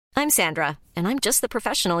I'm Sandra, and I'm just the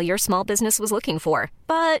professional your small business was looking for.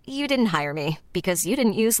 But you didn't hire me because you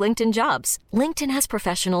didn't use LinkedIn Jobs. LinkedIn has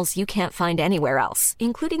professionals you can't find anywhere else,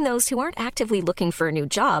 including those who aren't actively looking for a new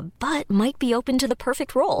job, but might be open to the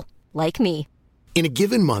perfect role, like me. In a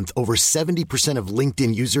given month, over 70% of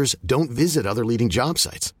LinkedIn users don't visit other leading job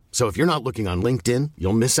sites. So if you're not looking on LinkedIn,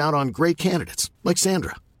 you'll miss out on great candidates like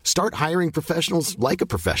Sandra. Start hiring professionals like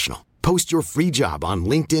a professional. Post your free job on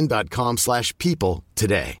linkedin.com/people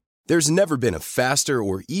today. There's never been a faster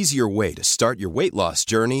or easier way to start your weight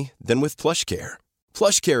loss journey than with PlushCare.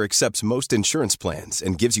 PlushCare accepts most insurance plans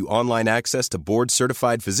and gives you online access to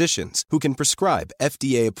board-certified physicians who can prescribe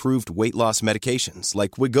FDA-approved weight loss medications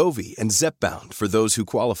like Wegovy and Zepbound for those who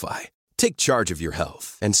qualify. Take charge of your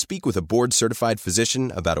health and speak with a board-certified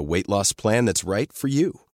physician about a weight loss plan that's right for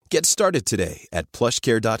you. Get started today at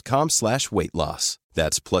plushcare.com/weightloss.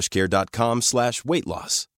 That's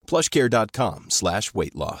plushcare.com/weightloss.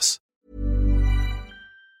 plushcare.com/weightloss.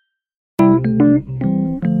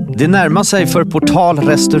 Det närmar sig för Portal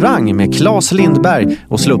restaurang med Claes Lindberg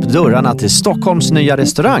och slå upp dörrarna till Stockholms nya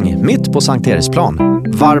restaurang mitt på Sankt Eriksplan.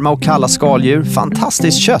 Varma och kalla skaldjur,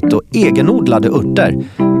 fantastiskt kött och egenodlade örter.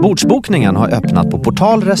 Bordsbokningen har öppnat på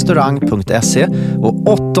portalrestaurang.se och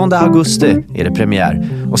 8 augusti är det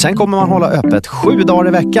premiär. Och sen kommer man hålla öppet 7 dagar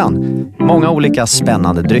i veckan. Många olika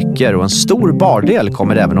spännande drycker och en stor bardel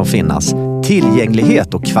kommer även att finnas.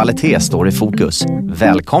 Tillgänglighet och kvalitet står i fokus.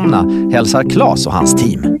 Välkomna, hälsar Claes och hans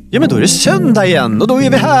team. Ja, men då är det söndag igen och då är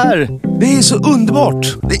vi här. Det är så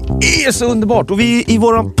underbart. Det är så underbart. Och vi är i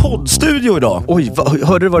våran poddstudio idag. Oj,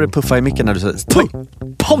 hörde du vad det puffade i micken när du sa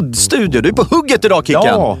poddstudio? Du är på hugget idag, Kicken.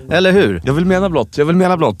 Ja. Eller hur? Jag vill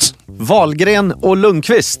mena blott. Wahlgren och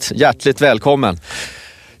Lundqvist, hjärtligt välkommen.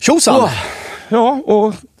 Tjosan! Ja,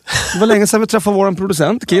 och det var länge sedan vi träffade våran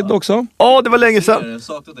producent, Kid också. Ja, det var länge sedan.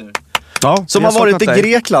 Ja, som har varit i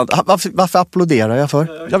Grekland. Varför applåderar jag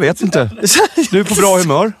för? Jag vet inte. Du är på bra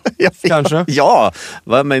humör, kanske? Ja,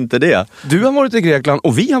 vad men inte det? Du har varit i Grekland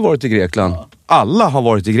och vi har varit i Grekland. Alla har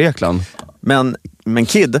varit i Grekland. Men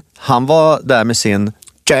Kid, han var där med sin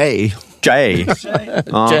Jay.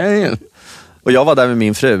 Ja. Jay. Och jag var där med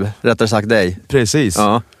min fru, rättare sagt dig. Precis.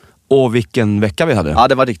 Ja. Och vilken vecka vi hade. Ja,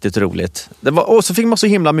 det var riktigt roligt. Och så fick man så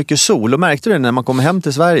himla mycket sol. Och märkte du när man kom hem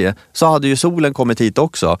till Sverige så hade ju solen kommit hit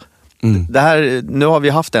också. Det här, nu har vi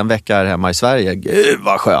haft en vecka här hemma i Sverige. Gud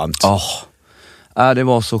vad skönt. Det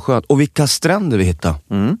var så skönt. Och vilka stränder vi hittade.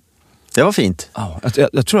 Det var fint.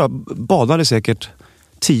 Jag tror jag badade säkert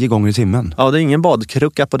 10 gånger i timmen. Ja, det är ingen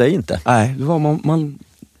badkrucka på dig inte. Nej, det var man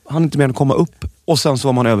hann inte mer än komma upp. Och sen så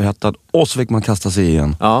var man överhettad och så fick man kasta sig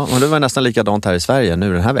igen. Ja, och det var nästan likadant här i Sverige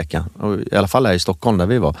nu den här veckan. Och i alla fall här i Stockholm där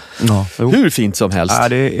vi var. Ja, hur fint som helst. Ja,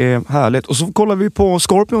 det är härligt. Och så kollar vi på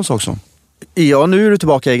Scorpions också. Ja, nu är du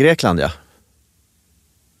tillbaka i Grekland, ja.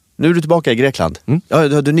 Nu är du tillbaka i Grekland. Ja,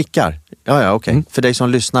 du nickar. Ja, okej. För dig som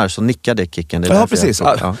lyssnar så nickar det, Kicken. Det är precis.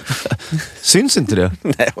 Ja. Syns inte det?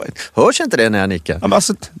 Nej, hörs inte det när jag nickar? Ja, men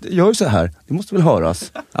alltså, jag gör ju så här. Det måste väl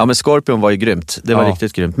höras. Ja, men Scorpion var ju grymt. Det var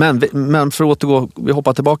riktigt grymt. Men för att återgå, vi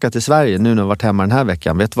hoppar tillbaka till Sverige nu när vi har varit hemma den här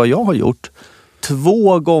veckan. Vet du vad jag har gjort?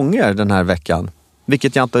 2 gånger den här veckan.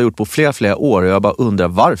 Vilket jag inte har gjort på flera år. Och jag bara undrar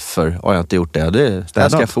varför har jag inte gjort det. Det här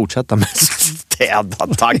ska jag fortsätta med. Städa,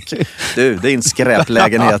 tack. Du, det är en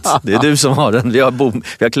skräplägenhet. Det är du som har den. Vi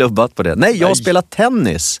har klubbat på det. Nej, jag har spelat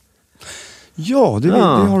tennis. Ja, det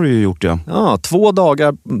har du ju gjort, ja. Ja, 2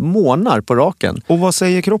 dagar, månader på raken. Och vad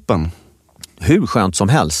säger kroppen? Hur skönt som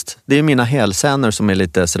helst. Det är mina hälsenor som är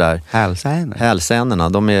lite sådär... Hälsenorna,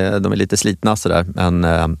 de är lite slitna sådär. Men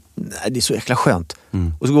det är så jäkla skönt.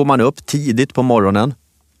 Och så går man upp tidigt på morgonen.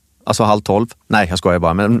 Alltså 11:30. Nej, jag skojar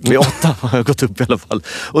bara. Men vid 8 har jag gått upp i alla fall.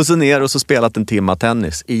 Och så ner och så spelat en timma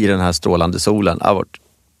tennis i den här strålande solen. Det har varit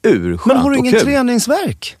urskönt. Men har du ingen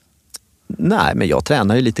träningsverk? Nej, men jag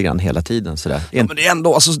tränar ju lite grann hela tiden. Sådär. Ja, men det är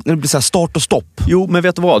ändå, alltså, när det blir så här start och stopp. Jo, men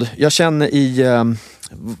vet du vad? Jag känner i...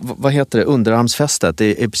 vad heter det? Underarmsfästet.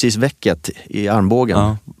 Det är precis väcket i armbågen.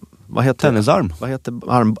 Ja. Vad heter tennisarm? Vad heter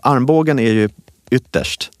armbågen är ju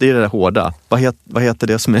ytterst. Det är det där hårda. Vad heter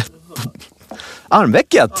det som är...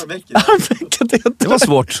 Armvecket heter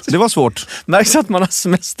det var svårt. Märks att man har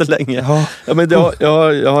semester länge. Ja, men jag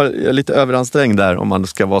är lite överansträngd där om man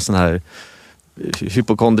ska vara sån här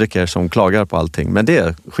hypokondriker som klagar på allting. Men det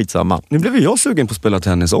är skitsamma. Nu blev jag sugen på att spela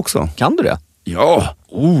tennis också. Kan du det? Ja.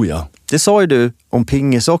 Ja. Det sa ju du om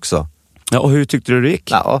pingis också. Ja, och hur tyckte du det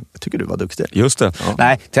gick? Ja, jag tycker du var duktig. Just det. Ja.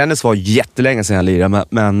 Nej, tennis var jättelänge sedan jag lirade,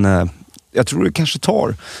 men jag tror det kanske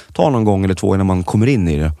tar någon gång eller 2 innan man kommer in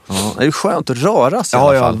i det. Ja, det är skönt att röra sig i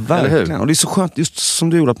alla fall. Ja, verkligen. Och det är så skönt, just som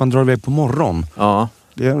du gjorde, att man drar iväg på morgon. Ja.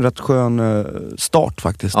 Det är en rätt skön start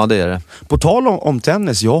faktiskt. Ja, det är det. På tal om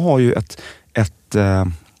tennis, jag har ju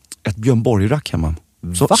ett Björn Borg-rack hemma.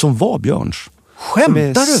 Som var Björns. Skämtar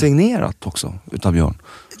du? Som är signerat också utav Björn.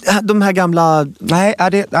 De här gamla... Nej,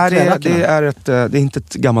 det är inte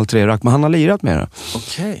ett gammalt trärack, men han har lirat med det.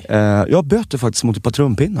 Okej. Jag bötte faktiskt mot ett par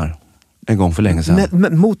trumpinnar en gång för länge sedan.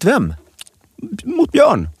 Men mot vem? Mot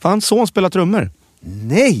Björn, för hans son spelar trummor.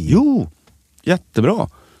 Nej! Jo, jättebra.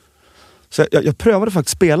 Så jag prövade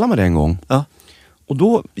faktiskt spela med det en gång. Ja. Och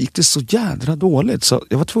då gick det så jädra dåligt så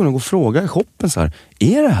jag var tvungen att gå och fråga i shoppen så här: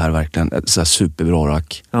 är det här verkligen ett så här superbra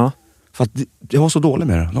rack? Ja. För att jag var så dålig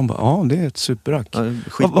med det. De bara, ja det är ett superrack. Ja,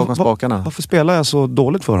 skit bakom spakarna. Varför spelar jag så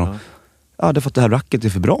dåligt för dem? Ja, det är för att det här racket är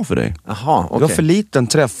för bra för dig. Jaha, okej. Det var för liten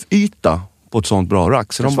träffyta på ett sånt bra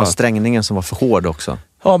rack. Så det var strängningen som var för hård också.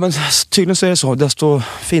 Ja, men tydligen så är det så. Desto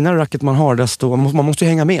finare racket man har, desto... Man måste ju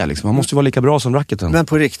hänga med liksom. Man måste ju vara lika bra som racketen. Men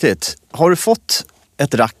på riktigt, har du fått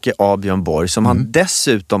ett racke av Björn Borg som han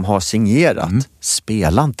dessutom har signerat?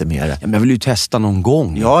 Spela inte med det. Ja, men jag vill ju testa någon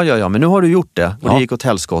gång. Ja, men nu har du gjort det. Och det gick åt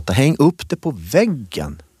helskotta. Häng upp det på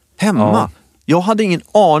väggen. Hemma. Ja. Jag hade ingen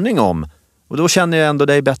aning om, och då känner jag ändå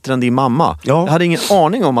dig bättre än din mamma. Ja. Jag hade ingen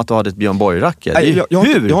aning om att du hade ett Björn Borg-racke. Jag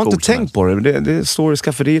har inte tänkt på det. Det står i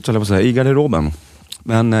skafferiet, eller vad säger, i garderoben.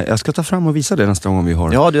 Men jag ska ta fram och visa det nästa gång vi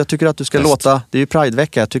har. Ja, jag tycker att du ska låta, det är ju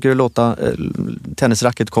Pride-vecka, jag tycker du låta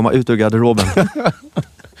tennisracket komma ut ur garderoben.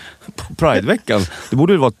 På Pride-veckan? Det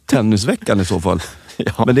borde ju vara tennisveckan i så fall.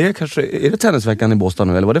 Ja. Men det är kanske, är det tennisveckan i Båstad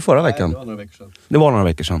nu, eller var det förra veckan? Nej, det var några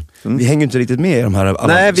veckor sedan. Vi hänger ju inte riktigt med i de här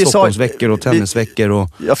alla Stockholmsveckor och tennisveckor. Och...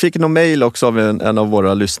 Jag fick någon mejl också av en av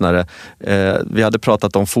våra lyssnare. Vi hade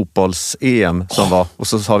pratat om fotbolls-EM som var, och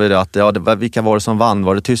så sa vi det att vilka var det som vann?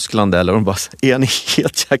 Var det Tyskland eller? Och de bara, är ni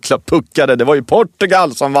helt jäkla puckade? Det var ju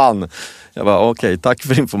Portugal som vann! Jag bara, okej, tack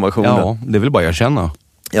för informationen. Ja, det vill bara jag känna.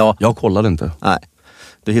 Ja. Jag kollade inte. Nej,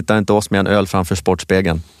 du hittar inte oss med en öl framför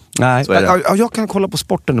Sportspegeln. Nej, jag kan kolla på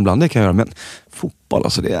sporten ibland, det kan jag göra. Men fotboll,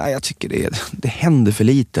 alltså jag tycker det händer för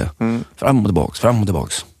lite. Fram och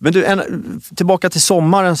tillbaks. Men du, tillbaka till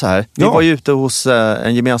sommaren så här. Vi var ju ute hos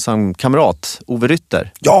en gemensam kamrat, Ove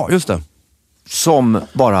Rytter. Ja, just det. Som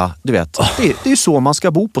bara, du vet, det är ju så man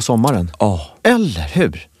ska bo på sommaren. Eller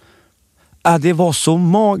hur? Det var så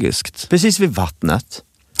magiskt. Precis vid vattnet.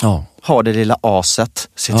 Ja. Har det lilla aset,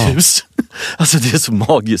 sitt hus. Alltså det är så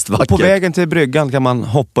magiskt vackert. Och på vägen till bryggan kan man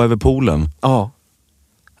hoppa över poolen. Ja.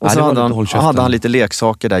 Och så hade han lite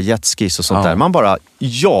leksaker där, jetskis och sånt där. Man bara,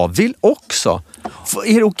 jag vill också.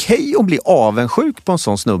 Är det okej att bli avundsjuk på en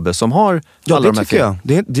sån snubbe som har alla de här fel?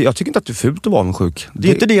 Jag tycker inte att det är fult att vara avundsjuk. Det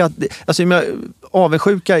är inte det att, alltså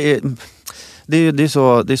avundsjuka är... Det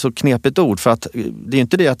är så knepigt ord, för att det är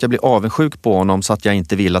inte det att jag blir avundsjuk på honom så att jag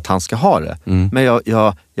inte vill att han ska ha det. Men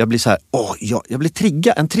jag blir så här, jag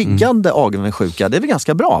blir en triggande avundsjuka. Det är väl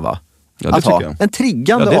ganska bra, va? Ja, det tycker jag. En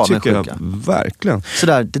triggande avundsjuka. Ja, det tycker jag verkligen. Så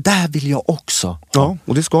där, det där vill jag också. Ja,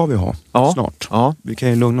 och det ska vi ha snart. Ja. Vi kan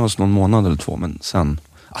ju lugna oss någon månad eller 2, men sen...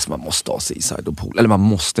 Alltså man måste ha seaside och pool. Eller man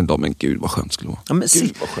måste inte ha, men gud vad skönt skulle vara. Ja, men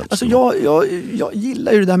alltså jag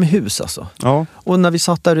gillar ju det där med hus alltså. Ja. Och när vi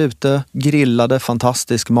satt där ute, grillade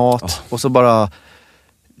fantastisk mat och så bara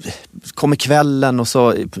kommer kvällen och så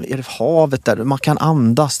är det havet där. Man kan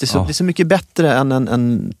andas. Det är så mycket bättre än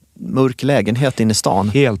en mörk lägenhet inne i stan.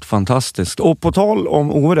 Helt fantastiskt. Och på tal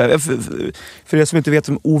om Ove, för er som inte vet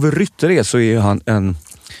vem Ove Rytter är, så är han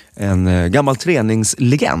en gammal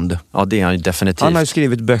träningslegend. Ja, det är han ju definitivt. Han har ju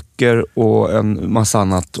skrivit böcker och en massa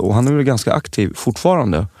annat, och han är väl ganska aktiv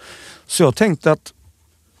fortfarande. Så jag tänkte att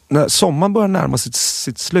när sommaren börjar närma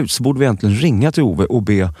sitt slut så borde vi egentligen ringa till Ove och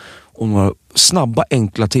be om några snabba,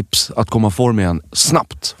 enkla tips att komma form igen.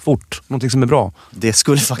 Snabbt, fort, någonting som är bra. Det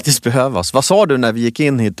skulle faktiskt behövas. Vad sa du när vi gick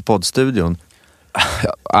in hit till poddstudion?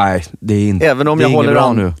 Nej, det är inte även om det är jag håller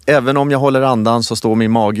bra nu. Även om jag håller andan så står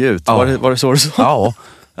min mage ut. Var det så du sa?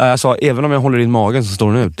 Ja, jag sa även om jag håller in magen så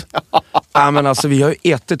står den ut. Men alltså vi har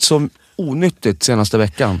ju ätit så onyttigt senaste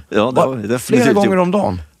veckan. Ja, det har vi definitivt flera gånger om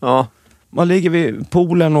dagen. Ja. Man ligger vid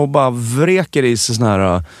poolen och bara vräker i sig såna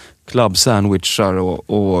här club sandwichar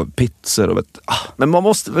och pizzor och Men man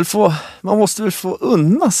måste väl få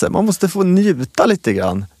unna sig. Man måste få njuta lite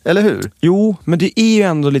grann, eller hur? Jo, men det är ju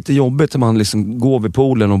ändå lite jobbigt när man liksom går vid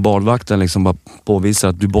poolen och badvakten liksom bara påvisar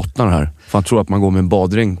att du bottnar här. För han tror att man går med en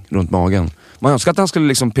badring runt magen. Man önskar att han skulle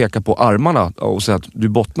liksom peka på armarna och säga att du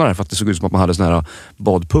bottnar här, för att det såg ut som att man hade såna här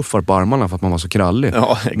badpuffar på armarna för att man var så krallig.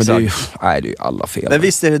 Ja, exakt. Men det är ju alla fel. Men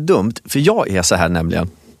visst är det dumt, för jag är så här nämligen.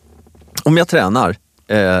 Om jag tränar,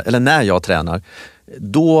 eller när jag tränar,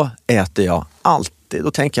 då äter jag alltid.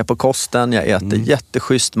 Då tänker jag på kosten, jag äter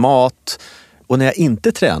jätteschysst mat. Och när jag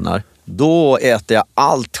inte tränar, Då äter jag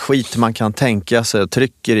allt skit man kan tänka sig och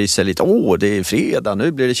trycker i sig lite. Det är fredag,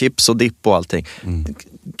 nu blir det chips och dipp och allting.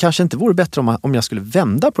 Kanske inte vore bättre om jag skulle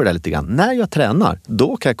vända på det där lite grann. När jag tränar,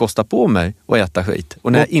 då kan jag kosta på mig att äta skit.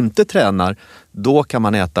 Och när jag inte tränar, då kan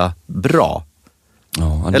man äta bra.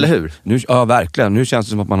 Ja, eller hur? Ja, verkligen. Nu känns det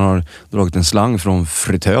som att man har dragit en slang från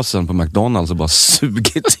fritösen på McDonalds och bara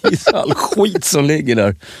sugit i sig all skit som ligger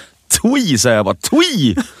där. Twi, säger jag bara.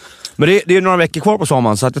 Twi! Men det är några veckor kvar på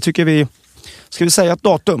sommaren, så att jag tycker ska vi säga ett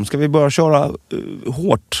datum? Ska vi börja köra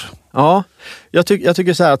hårt? Ja, jag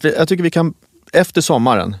tycker så här att jag tycker vi kan, efter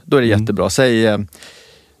sommaren, då är det jättebra. Säg,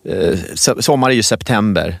 sommar är ju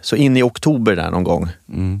september, så in i oktober där någon gång.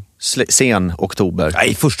 Sen oktober.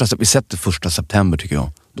 Nej, vi sätter 1 september tycker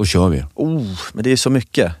jag. Då kör vi. Men det är så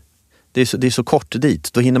mycket. Det är så kort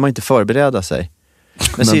dit. Då hinner man inte förbereda sig.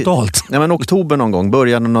 Mentalt. Nej, men oktober någon gång,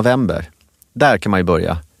 början av november. Där kan man ju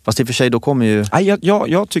börja. Fast i och för sig, då kommer ju... Nej,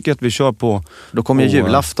 jag tycker att vi kör på... Då kommer ju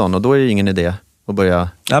julafton och då är det ingen idé att börja...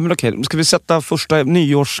 Ja, men okej. Ska vi sätta första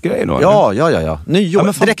nyårsgrej då? Ja.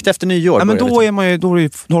 Nyår, direkt efter nyår. Ja, men då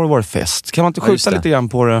har det varit fest. Kan man inte skjuta lite grann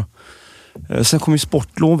på det? Sen kommer ju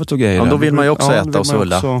sportlovet och grejer. Ja, då vill man ju också äta och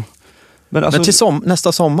sulla. Men till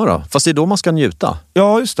nästa sommar då? Fast det är då man ska njuta.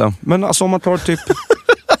 Ja, just det. Men alltså om man tar typ 1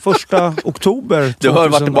 oktober 2018. Du har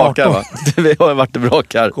varit tillbaka, va? Vi har varit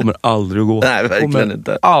tillbaka. Kommer aldrig att gå. Nej, verkligen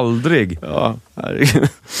inte. Aldrig. Ja, herregud.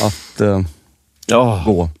 Att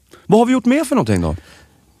gå. Vad har vi gjort mer för någonting då?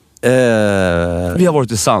 Vi har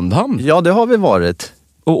varit i Sandhamn. Ja, det har vi varit.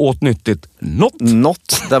 Och åt nyttigt.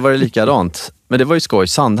 Något. Där var det likadant. Men det var ju skoj.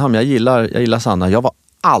 Sandhamn, jag gillar Sandhamn. Jag var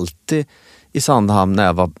alltid i Sandhamn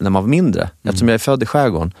när man var mindre. Eftersom jag är född i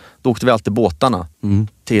skärgården. Då åkte vi alltid båtarna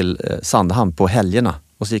till Sandhamn på helgerna.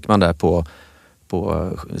 Och så gick man där på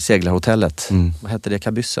seglarhotellet. Vad hette det?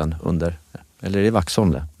 Kabyssen under... Eller är det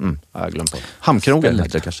Vaxholm det? Jag glömde på. Hamnkrogen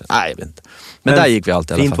heter det kanske. Nej, jag vet inte. Men där gick vi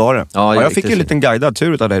alltid i alla fall. Fint var det. Ja, jag fick ju en liten guidad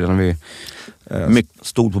tur av dig när vi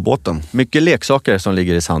stod på båten. Mycket leksaker som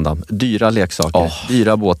ligger i Sandhamn. Dyra leksaker.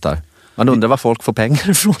 Dyra båtar. Man undrar var folk får pengar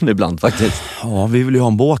ifrån ibland faktiskt. Ja, vi vill ju ha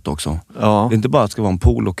en båt också. Ja. Det är inte bara att det ska vara en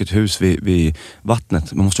pool och ett hus vid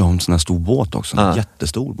vattnet. Man måste ha en sån här stor båt också. En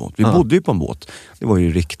jättestor båt. Vi bodde ju på en båt. Det var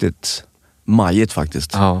ju riktigt majigt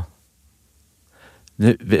faktiskt. Ja.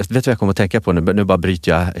 Nu, vet du vad jag kommer att tänka på? Nu bara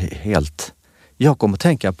bryter jag helt. Jag kommer att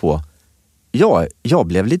tänka på... Jag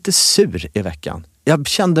blev lite sur i veckan. Jag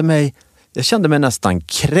kände mig nästan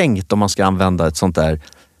kränkt, om man ska använda ett sånt där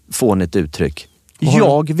fånigt uttryck.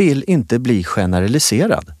 Jag vill inte bli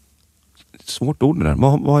generaliserad. Svårt ord det där.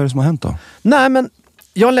 Vad är det som har hänt då? Nej, men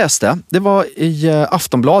jag läste. Det var i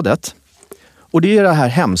Aftonbladet. Och det är det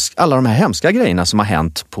här alla de här hemska grejerna som har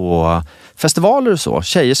hänt på festivaler och så.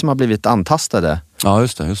 Tjejer som har blivit antastade. Ja,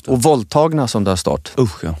 just det. Och våldtagna som det har stått.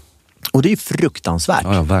 Usch, ja. Och det är fruktansvärt.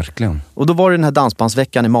 Ja, verkligen. Och då var det den här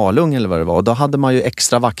dansbandsveckan i Malung eller vad det var. Och då hade man ju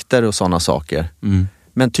extra vakter och sådana saker.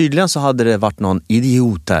 Men tydligen så hade det varit någon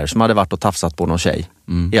idiot där som hade varit och tafsat på någon tjej.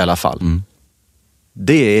 I alla fall.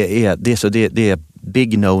 Det är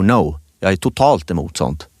big no. Jag är totalt emot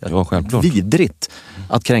sånt. Ja, självklart. Vidrigt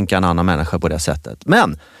att kränka en annan människa på det sättet.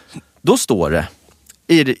 Men då står det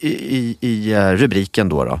i rubriken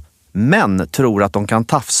då. Män tror att de kan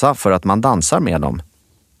tafsa för att man dansar med dem.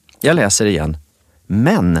 Jag läser igen.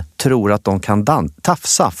 Män tror att de kan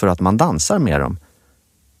tafsa för att man dansar med dem.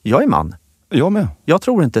 Jag är man. Jag med. Jag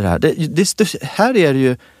tror inte det här. Det här är det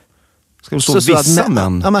ju... Ska det stå vissa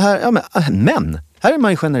män? Män. Här är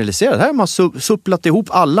man ju generaliserad. Här är man supplat ihop.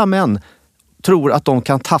 Alla män tror att de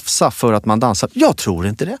kan tafsa för att man dansar. Jag tror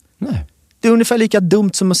inte det. Nej. Det är ungefär lika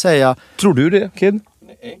dumt som att säga... Tror du det, kid?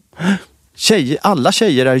 Nej. Alla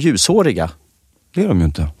tjejer är ljushåriga. Det är de ju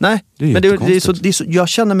inte. Nej, men det är så, jag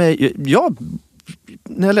känner mig...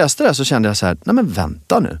 När jag läste det så kände jag så här, nej men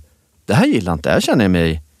vänta nu. Det här gillar inte. Jag känner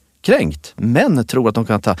mig kränkt. Män tror att de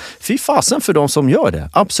kan ta... Fy fasen för de som gör det.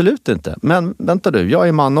 Absolut inte. Men vänta du, jag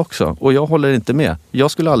är man också. Och jag håller inte med.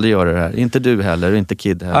 Jag skulle aldrig göra det här. Inte du heller, inte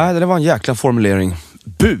Kid heller. Nej, det var en jäkla formulering.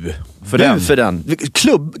 Bu för den.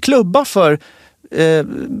 Klubba för...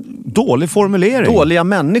 Dålig formulering. Dåliga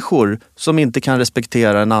människor som inte kan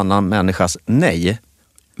respektera en annan människas nej.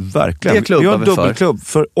 Verkligen. Vi har dubbelklubb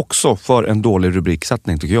också för en dålig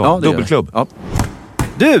rubriksättning tycker jag. Ja, dubbelklubb. Ja.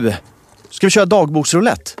 Du, ska vi köra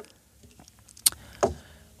dagboksroulette?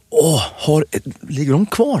 Ligger de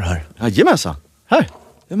kvar här? Jajamensan. Här.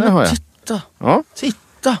 Ja, men har jag. Titta. Ja.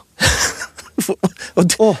 Titta.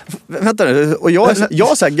 Vänta nu. Och jag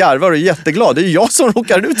så här garvar och är jätteglad. Det är jag som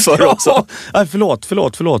råkar ut för det också. Nej,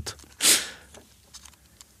 förlåt.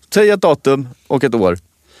 Säg ett datum och ett år.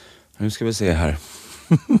 Nu ska vi se här.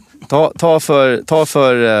 Ta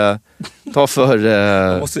för Ta för...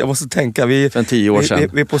 Jag måste tänka. För 10 år sedan.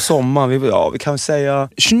 Vi är på sommaren. Vi kan säga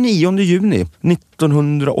 29 juni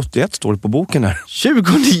 1981 står det på boken här.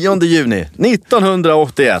 29 juni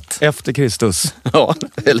 1981. Efter Kristus. Ja,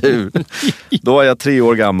 eller hur? Då är jag 3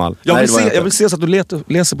 år gammal. Jag vill se så att du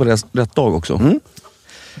läser på rätt dag också.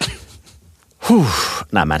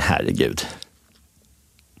 Nej men herregud.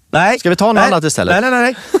 Nej. Ska vi ta något annat istället?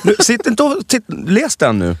 Nej. Sitt inte och läs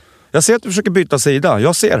den nu. Jag ser att du försöker byta sida.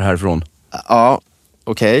 Jag ser härifrån. Ja,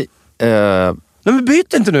 okej. Nej men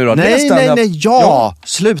byt inte nu då. Nej,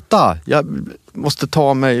 sluta. Jag måste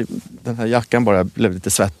ta mig den här jackan bara. Jag blev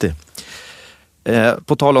lite svettig.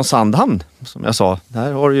 På tal om Sandhamn, som jag sa.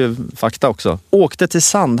 Där har du ju fakta också. Åkte till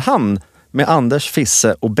Sandhamn med Anders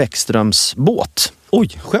Fisse och Bäckströms båt. Oj,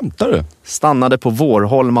 skämtar du? Stannade på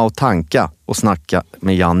Vårholma och tanka och snacka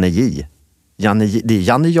med Janne J. Det är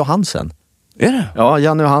Janne Johansen. Är det? Ja,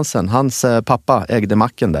 Janne Johansen. Hans pappa ägde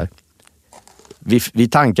macken där. Vi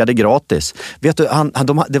tankade gratis. Vet du,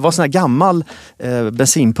 det var sån här gammal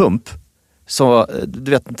bensinpump. Så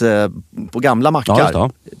du vet, på gamla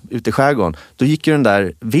mackar ute i skärgården. Då gick ju den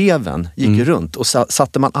där veven runt och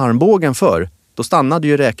satte man armbågen för. Då stannade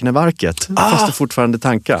ju räkneverket fast det fortfarande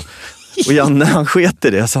tankade. Och Janne han sket i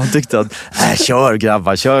det så han tyckte att kör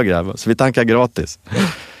grabbar. Så vi tankade gratis.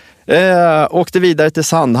 Åkte vidare till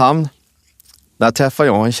Sandhamn. Där träffade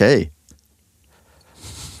jag en tjej.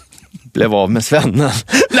 Blev av med svennen.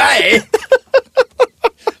 Nej!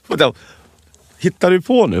 Hittar du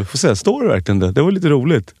på nu? Får se, står det verkligen det? Det var lite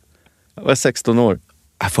roligt. Jag var 16 år.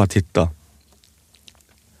 Jag får titta.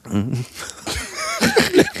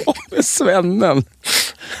 Med svennen.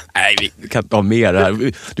 Nej, vi kan inte ha mer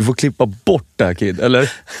här. Du får klippa bort det här, kid.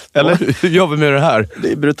 Eller hur gör vi med det här?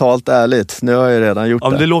 Det är brutalt ärligt. Nu har jag redan gjort det.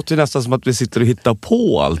 Men det låter ju nästan som att vi sitter och hittar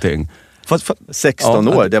på allting. 16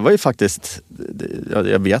 år, det var ju faktiskt...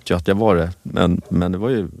 Jag vet ju att jag var det. Men det var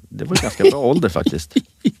ju ganska bra ålder faktiskt.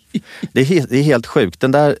 Det är helt sjukt.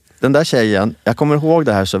 Den där tjejen, jag kommer ihåg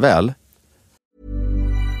det här så väl.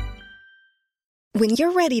 When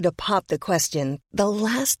you're ready to pop the question, the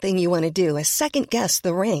last thing you want to do is second guess the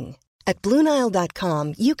ring. At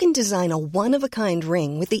BlueNile.com you can design a one-of-a-kind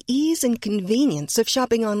ring with the ease and convenience of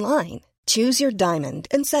shopping online. Choose your diamond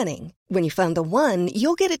and setting. When you find the one,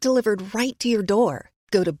 you'll get it delivered right to your door.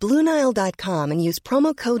 Go to BlueNile.com and use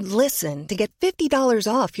promo code LISTEN to get $50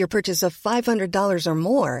 off your purchase of $500 or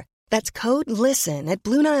more. That's code LISTEN at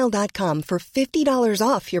BlueNile.com for $50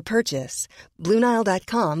 off your purchase.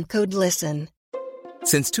 BlueNile.com, code LISTEN.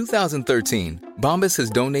 Since 2013, Bombas has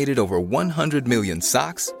donated over 100 million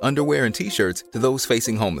socks, underwear, and T-shirts to those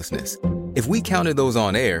facing homelessness. If we counted those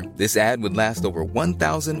on air, this ad would last over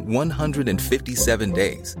 1,157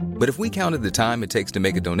 days. But if we counted the time it takes to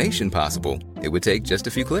make a donation possible, it would take just a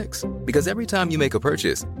few clicks. Because every time you make a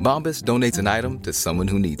purchase, Bombas donates an item to someone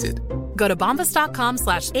who needs it. Go to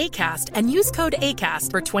bombas.com/ACAST and use code ACAST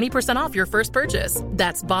for 20% off your first purchase.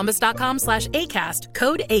 That's bombas.com/ACAST,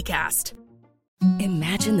 code ACAST.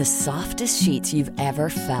 Imagine the softest sheets you've ever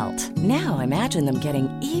felt. Now imagine them getting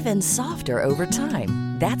even softer over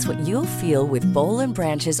time. That's what you'll feel with Boll &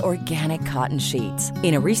 Branch's organic cotton sheets.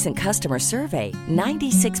 In a recent customer survey,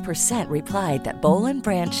 96% replied that Boll &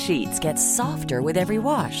 Branch sheets get softer with every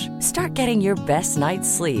wash. Start getting your best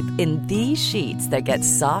night's sleep in these sheets that get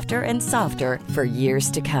softer and softer for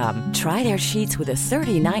years to come. Try their sheets with a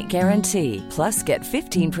 30-night guarantee. Plus, get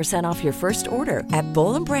 15% off your first order at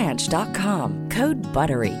bollandbranch.com. Code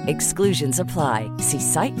BUTTERY. Exclusions apply. See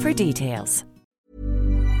site for details.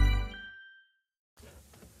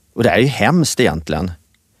 Och det är ju hemskt egentligen.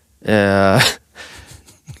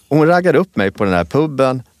 Hon raggade upp mig på den här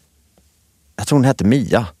puben. Jag tror hon hette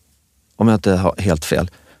Mia. Om jag inte har helt fel.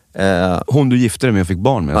 Hon du gifte dig med och fick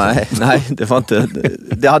barn med? Nej, det var inte.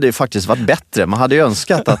 Det hade ju faktiskt varit bättre. Man hade ju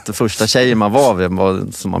önskat att första tjejen man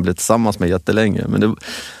var som man blev tillsammans med jättelänge. Men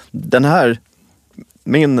den här...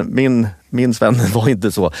 Min vän var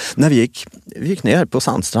inte så. När vi gick ner på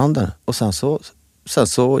sandstranden och sen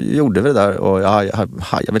så gjorde vi det där och jag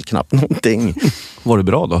hajade väl knappt någonting. Var det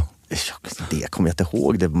bra då? Det kommer jag inte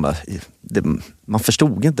ihåg. Man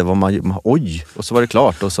förstod inte vad man oj, och så var det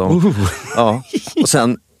klart och så ja.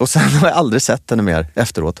 Och sen har jag aldrig sett henne mer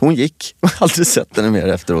efteråt. Hon gick och aldrig sett henne mer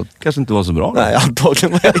efteråt. Kanske inte var så bra då. Nej,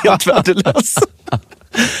 antagligen var jag helt värdelös.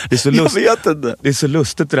 Det är så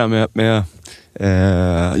lustigt det där med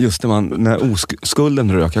Just när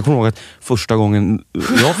oskulden rök. Jag kommer ihåg att första gången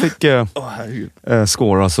jag fick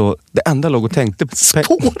skåra, så det enda jag låg och tänkte på...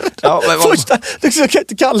 Ja, du kan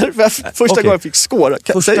inte kalla det för första gången jag fick skåra.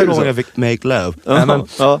 Första gången jag fick make love.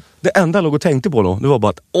 Det enda jag låg och tänkte på då, det var bara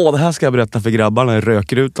att det här ska jag berätta för grabbarna i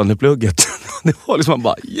rökrutan i plugget. Det var liksom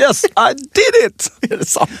bara, yes, I did it! Är det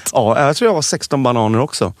sant? Ja, jag tror jag var 16 bananer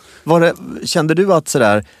också. Kände du att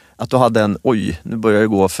sådär, att du hade nu börjar det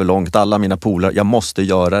gå för långt, alla mina polare, jag måste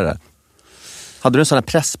göra det. Hade du en sån här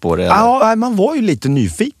press på det? Eller? Ja, man var ju lite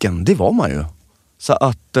nyfiken, det var man ju. Så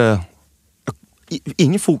att,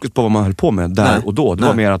 ingen fokus på vad man höll på med där och då. Det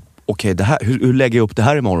var mer att, okej, det här, hur lägger jag upp det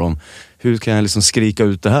här imorgon? Hur kan jag liksom skrika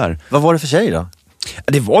ut det här? Vad var det för tjej då?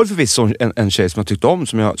 Det var ju förvisso en tjej som jag tyckte om,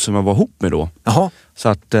 som jag var ihop med då. Jaha.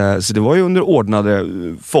 Så det var ju under ordnade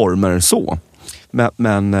former så.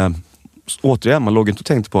 Men återigen, man låg inte och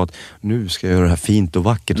tänkte på att nu ska jag göra det här fint och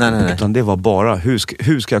vackert. Nej. Utan det var bara,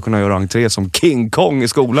 hur ska jag kunna göra entré som King Kong i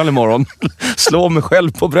skolan imorgon? Slå mig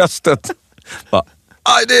själv på bröstet. Bara,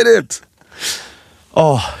 I did it!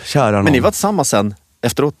 Kära någon. Men ni var tillsammans sen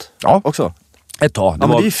efteråt? Ja. Också? Ett tag. Men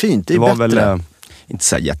det är ju fint, det är bättre. Väl, inte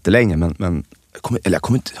så jättelänge, men jag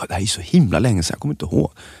kommer inte, det här är så himla länge sedan, jag kommer inte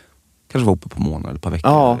ihåg. Kanske var uppe på månad eller ett par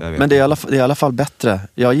veckor. Ja, men det är i alla fall bättre.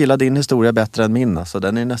 Jag gillar din historia bättre än min, så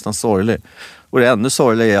den är nästan sorglig. Och det ännu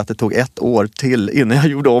sorgliga är att det tog 1 år till innan jag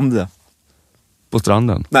gjorde om det. På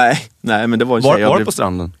stranden? Nej, men det var en tjej. Var det på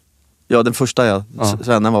stranden? Ja, den första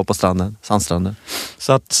svennen var på stranden, sandstranden.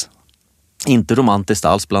 Så att... Inte romantiskt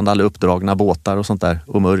alls, bland alla uppdragna båtar och sånt där,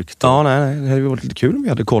 och mörkt. Ja, nej, det hade varit lite kul om vi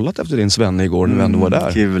hade kollat efter din svenne igår när vi ändå var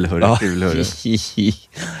där. Kul, hörru.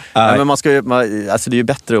 Ja, men alltså det är ju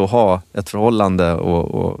bättre att ha ett förhållande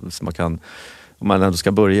och så man kan, om man ändå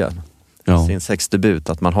ska börja sin sexdebut,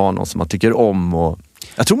 att man har någon som man tycker om. Och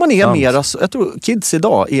jag tror man är mera, jag tror kids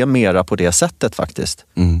idag är mera på det sättet faktiskt.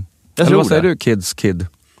 Vad säger du, kid?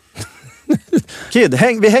 Kid,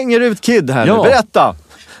 vi hänger ut Kid här nu, berätta!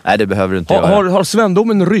 Nej, det behöver du inte göra. Har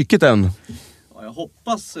svendomen rykit än? Ja, jag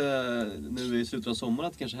hoppas nu i slutet av sommaren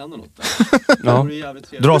att det kanske händer något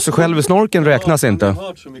där. Dra sig själv i snorken räknas inte. Jag har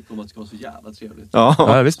hört så mycket om att det ska vara så jävla trevligt.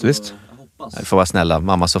 Ja, visst. Jag hoppas. Jag får vara snälla,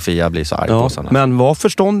 mamma Sofia blir så arg på sådana. Men var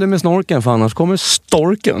förståndig med snorken, för annars kommer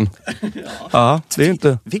storken. Ja, det är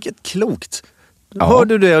inte... Vilket klokt. Hör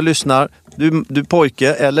du det och lyssnar, du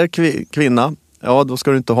pojke eller kvinna, ja, då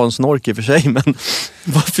ska du inte ha en snork i och för sig, men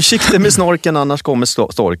var försiktig med snorken, annars kommer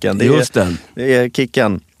storken. Det är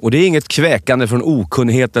kicken. Och det är inget kväkande från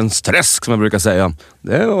okunnighetens träsk, som jag brukar säga.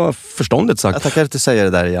 Det var förståndigt sagt. Jag tackar att du säger det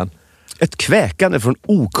där igen. Ett kväkande från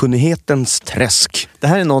okunnighetens träsk. Det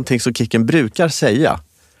här är någonting som Kicken brukar säga.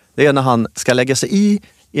 Det är när han ska lägga sig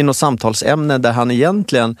i något samtalsämne där han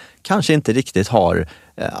egentligen kanske inte riktigt har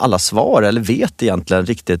alla svar, eller vet egentligen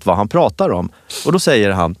riktigt vad han pratar om. Och då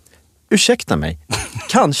säger han: ursäkta mig,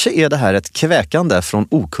 kanske är det här ett kväkande från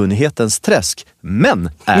okunnighetens träsk, men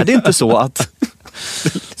är det inte så att...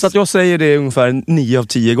 Så att jag säger det ungefär 9 av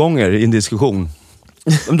 10 gånger i en diskussion.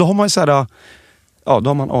 Då har man ju såhär, då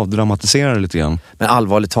har man avdramatiserat lite grann. Men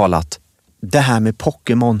allvarligt talat, det här med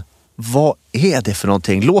Pokémon, vad är det för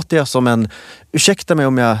någonting? Låter jag som en, ursäkta mig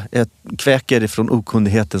om jag kväker ifrån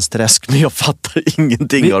okunnighetens träsk, men jag fattar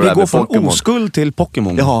ingenting av det här med Pokémon. Vi går från oskuld till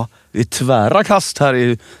Pokémon. Ja. Det är tvära kast här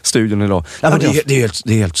i studion idag. Ja, men det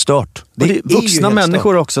är helt stört. Det är vuxna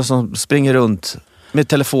människor också som springer runt med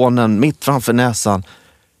telefonen mitt framför näsan.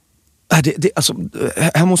 Alltså,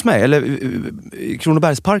 hemma hos mig, eller i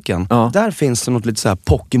Kronobergsparken, där finns det något lite så här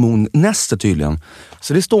Pokémon-näste tydligen.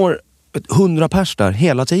 Så det står 100 pers där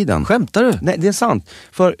hela tiden. Skämtar du? Nej, det är sant.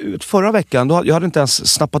 Förra veckan, jag hade inte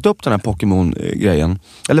ens snappat upp den här Pokémon-grejen.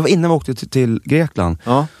 Eller innan vi åkte till Grekland.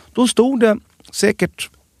 Ja. Då stod det säkert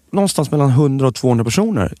någonstans mellan 100 och 200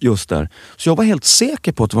 personer just där. Så jag var helt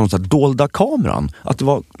säker på att det var någon sån här dolda kameran. Att det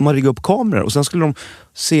var, man riggade upp kameror och sen skulle de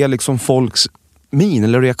se liksom folks min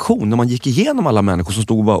eller reaktion när man gick igenom alla människor som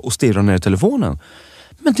stod och stirrade ner i telefonen.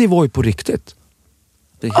 Men det var ju på riktigt.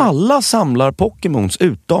 Alla samlar Pokémons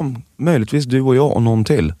utom möjligtvis du och jag och någon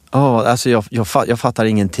till. Ja, alltså jag fattar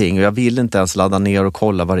ingenting och jag vill inte ens ladda ner och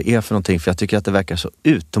kolla vad det är för någonting, för jag tycker att det verkar så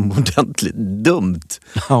utomordentligt dumt.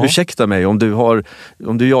 Ja. Ursäkta mig om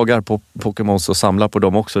du jagar på Pokémons och samlar på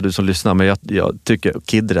dem också, du som lyssnar, men jag tycker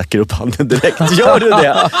Kid räcker upp handen direkt. Gör du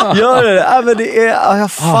det? Gör du det? Men det är,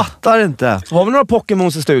 jag fattar inte. Har vi några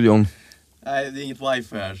Pokémons i studion? Nej, det är inget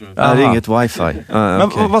wifi här. Så. Ja, det är inget wifi. Men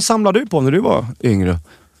okay. Vad samlade du på när du var yngre?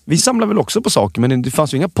 Vi samlade väl också på saker, men det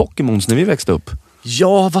fanns ju inga Pokémons när vi växte upp.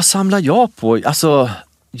 Ja, vad samlade jag på? Alltså,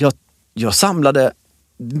 jag samlade...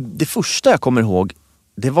 Det första jag kommer ihåg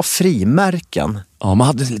det var frimärken. Ja, man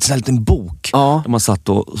hade en liten bok där man satt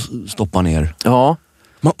och stoppade ner. Ja.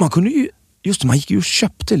 Man kunde ju, just det, man gick ju och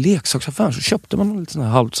köpte leksaksaffär, så köpte man en liten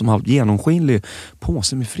halvt genomskinlig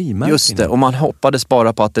påse med frimärken. Just det, och man hoppades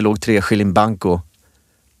bara på att det låg 3 shilling banco.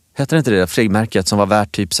 Heter det inte det frimärket som var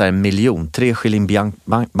värt typ så här 1 miljon? 3 shilling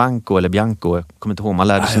banco eller bianco. Jag kommer inte ihåg, man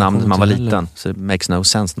lärde sig namnet när man var liten. Så det makes no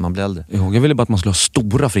sense när man blev äldre. Jag ville bara att man skulle ha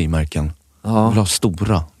stora frimärken. Ja. Man ville ha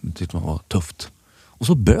stora, det tyckte man var tufft. Och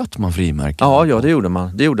så böt man frimärken. Ja, det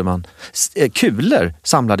gjorde man. Kulor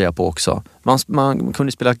samlade jag på också. Man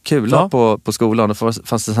kunde spela kula på skolan. Och fanns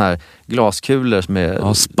det så här glaskulor med...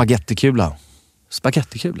 Ja, spagettikula.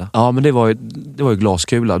 Spagettikula? Ja, men det var ju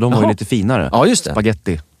glaskula. De var ju lite finare. Ja, just det.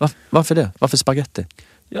 Spagetti. Varför det? Varför spagetti?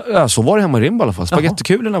 Ja, så var det hemma i Rimbo i alla fall.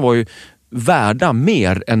 Spagettikulorna var ju värda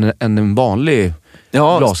mer än en vanlig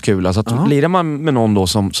glaskula. Så att lirar man med någon då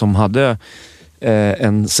som hade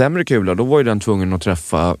en sämre kula, då var ju den tvungen att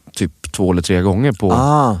träffa typ 2 eller 3 gånger på...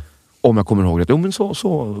 Om jag kommer ihåg det. Jo, men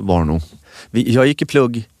så var det nog. Jag gick i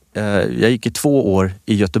plugg. Jag gick i 2 år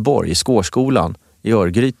i Göteborg, i Skårskolan. I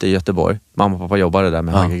Örgryte i Göteborg. Mamma och pappa jobbade där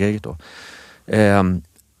med högergrejer då.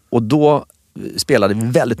 Och då spelade vi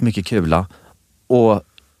väldigt mycket kula. Och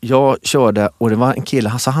jag körde, och det var en kille,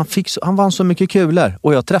 alltså han vann så mycket kulor.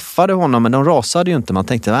 Och jag träffade honom, men de rasade ju inte. Man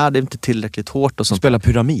tänkte, det är inte tillräckligt hårt och sånt. Spela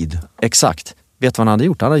pyramid. Exakt. Vet du vad han hade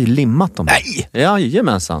gjort? Han hade ju limmat dem. Nej! Ja,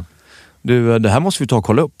 jajamensan. Du, det här måste vi ta och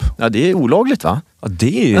kolla upp. Ja, det är olagligt, va? Ja,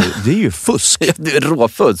 det är ju fusk. Ja, det är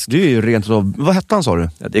råfusk. Det är ju rent av... Vad hette han, sa du?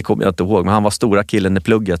 Ja, det kommer jag inte ihåg, men han var stora killen i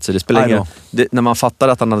plugget. Så det spelar ingen... När man fattar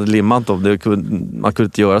att han hade limmat dem, man kunde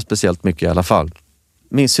inte göra speciellt mycket i alla fall.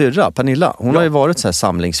 Min syrra, Pernilla, hon har ju varit så här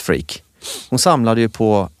samlingsfreak. Hon samlade ju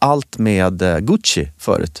på allt med Gucci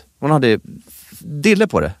förut. Hon hade dille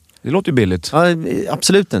på det. Det låter ju billigt. Ja,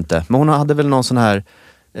 absolut inte. Men hon hade väl någon sån här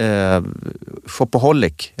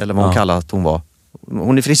shopaholic, eller vad hon kallar att hon var.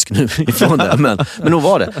 Hon är frisk nu ifrån det, men hon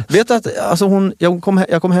var det. Vet du att alltså jag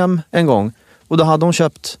kom hem en gång och då hade hon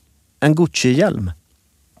köpt en Gucci-hjälm.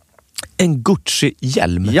 En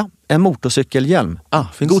Gucci-hjälm? Ja, en motorcykelhjälm.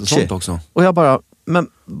 Finns Gucci. Det sånt också? Och jag bara, men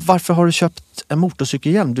varför har du köpt en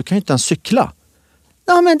motorcykelhjälm? Du kan ju inte ens cykla.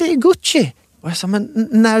 Ja, men det är Gucci. Och jag sa, men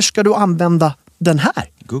när ska du använda den här?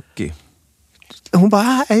 Gucci. Hon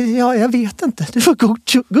bara, ja, jag vet inte. Det var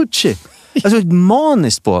Gucci. Alltså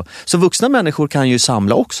maniskt på. Så vuxna människor kan ju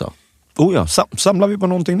samla också. Oh ja, samlar vi på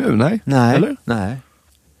någonting nu? Nej. Eller? Nej.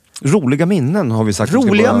 Roliga minnen har vi sagt.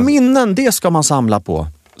 Roliga minnen, det ska man samla på.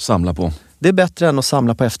 Samla på. Det är bättre än att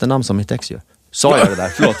samla på efternamn som mitt ex gör. Sa jag det där?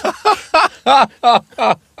 Förlåt.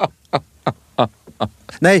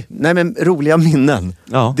 Nej, men roliga minnen.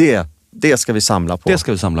 Ja. Det ska vi samla på. Det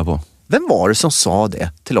ska vi samla på. Vem var det som sa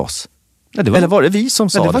det till oss? Ja, eller var det vi som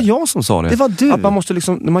sa det? Det var jag som sa det. Det var du. Att man måste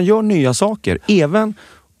liksom, när man gör nya saker, även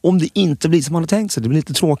om det inte blir som man har tänkt sig, det blir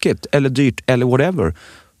lite tråkigt eller dyrt eller whatever,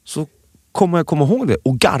 så kommer jag komma ihåg det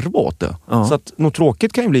och garva åt det. Ja. Så att något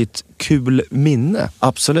tråkigt kan ju bli ett kul minne.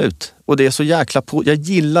 Absolut. Och det är så jäkla jag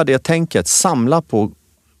gillar det tänket. Samla på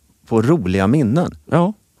roliga minnen.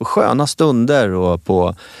 Ja. På sköna stunder och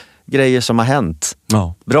på grejer som har hänt.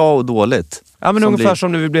 Ja. Bra och dåligt. Ja, men ungefär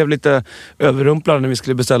som när vi blev lite överrumplade när vi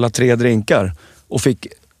skulle beställa 3 drinkar. Och fick,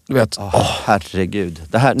 du vet... herregud.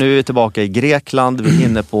 Nu är vi tillbaka i Grekland. Vi är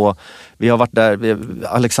inne på... Vi har varit där...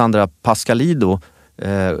 Alexandra Pascalido,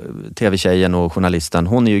 tv-tjejen och journalisten.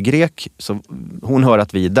 Hon är ju grek. Så hon hör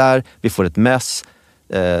att vi är där. Vi får ett mess.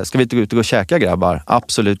 Ska vi inte gå ut och gå och käka, grabbar?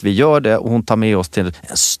 Absolut, vi gör det. Och hon tar med oss till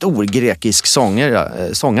en stor grekisk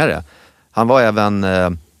sångare. Han var även...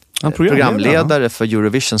 programledare för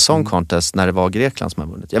Eurovision Song Contest när det var Grekland som har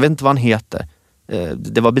vunnit. Jag vet inte vad han heter.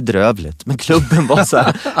 Det var bedrövligt. Men klubben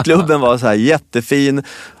var så här jättefin.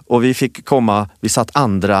 Och vi fick komma, vi satt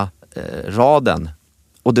andra raden.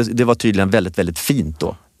 Och det var tydligen väldigt, väldigt fint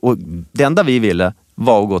då. Och det enda vi ville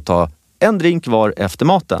var att gå och ta en drink var efter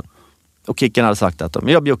maten. Och Kicken hade sagt att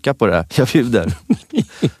men jag bjuckar på det, jag bjuder.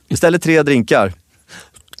 Istället 3 drinkar.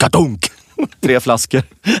 Katunk! 3 flaskor.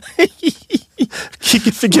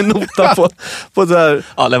 Kicken fick en nota på så här.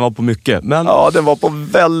 Ja, den var på mycket. Men... Ja, den var på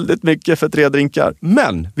väldigt mycket för 3 drinkar.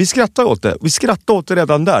 Men vi skrattade åt det. Vi skrattade åt det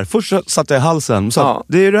redan där. Först satte jag i halsen. Så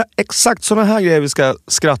det är exakt såna här grejer vi ska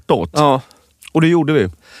skratta åt. Ja. Och det gjorde vi.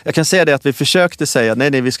 Jag kan säga det att vi försökte säga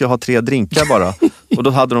nej, vi ska ha 3 drinkar bara. Och då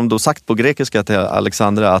hade de sagt på grekiska till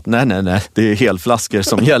Alexandra att nej, det är helflaskor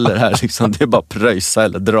som gäller här. Liksom. Det är bara pröjsa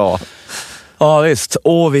eller dra. Ja visst,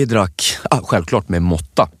 och vi drack självklart med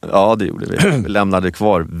måtta. Ja, det gjorde vi. Vi lämnade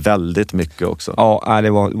kvar väldigt mycket också. Ja, det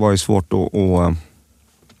var ju svårt att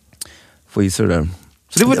få i sig det där.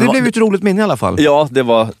 Så det blev ju ett roligt minne i alla fall. Ja, det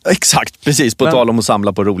var exakt precis på tal om att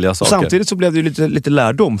samla på roliga saker. Samtidigt så blev det ju lite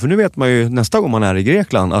lärdom. För nu vet man ju nästa gång man är i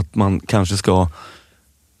Grekland att man kanske ska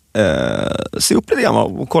se upp lite grann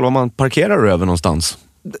och kolla om man parkerar över någonstans.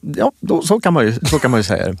 Ja, så kan man ju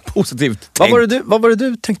säga det. Positivt. Vad var det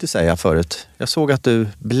du tänkte säga förut? Jag såg att du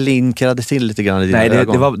blinkrade till lite grann i dina ögon.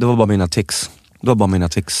 Nej, det var bara mina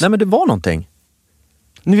tics. Nej, men det var någonting.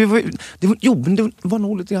 Det var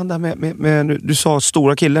nog lite grann där med du sa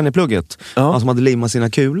stora killen i plugget. Ja. Han som hade limmat sina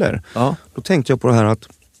kulor. Ja. Då tänkte jag på det här att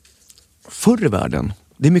förr i världen,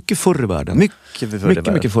 det är mycket förr i världen. Mycket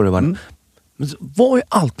förr i världen. Men det var ju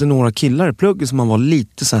alltid några killar i plugget som man var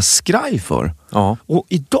lite så här skraj för. Ja. Och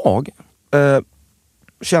idag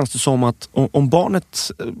känns det som att om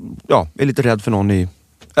barnet är lite rädd för någon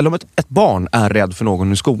eller om ett barn är rädd för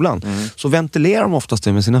någon i skolan, så ventilerar de oftast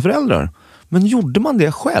det med sina föräldrar. Men gjorde man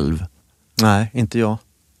det själv? Nej, inte jag.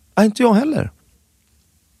 Nej, inte jag heller.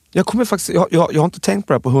 Jag kommer faktiskt, jag har inte tänkt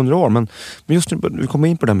på det här på 100 år, men just nu vi kommer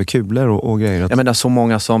in på det här med kulor och grejer. Jag menar, så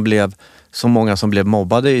många som blev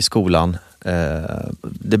mobbade i skolan,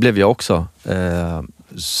 det blev jag också.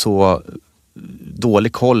 Så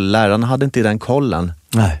dålig koll, lärarna hade inte den kollen.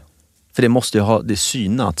 Nej. För det måste ju ha, det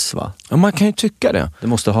synats, va? Ja, man kan ju tycka det. Det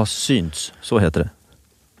måste ha synts, så heter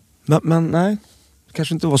det. Men nej, det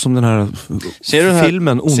kanske inte var som den här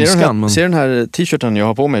filmen Ondskan. Ser den här t-shirten jag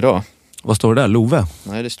har på mig idag? Vad står det där? Love?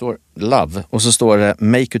 Nej, det står Love. Och så står det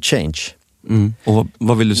Make a Change. Och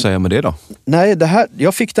vad vill du säga med det då? Nej,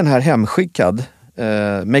 jag fick den här hemskickad.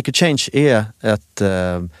 Make a Change är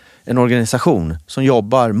en organisation som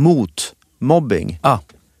jobbar mot mobbing.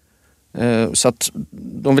 Så att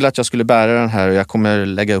de vill att jag skulle bära den här, och jag kommer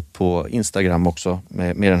lägga upp på Instagram också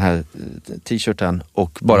med den här t-shirten,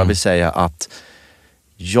 och bara vill säga att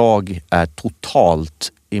jag är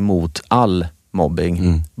totalt emot all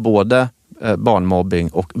mobbing. Både barnmobbing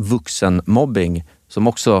och vuxenmobbing, som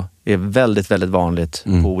också är väldigt, väldigt vanligt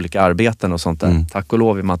på olika arbeten och sånt där. Tack och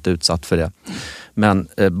lov är man inte utsatt för det. Men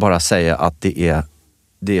bara säga att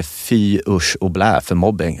det är fy, usch och blä för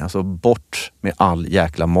mobbing. Alltså bort med all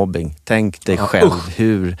jäkla mobbing. Tänk dig själv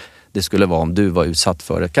hur det skulle vara om du var utsatt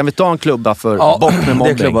för det. Kan vi ta en klubba för bort med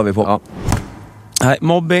mobbing? Det klubbar vi på. Ja. Nej,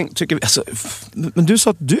 mobbing tycker vi... Alltså, men du sa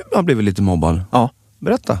att du har blivit lite mobbad. Ja.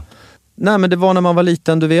 Berätta. Nej, men det var när man var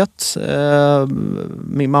liten, du vet.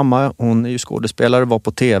 Min mamma, hon är ju skådespelare, var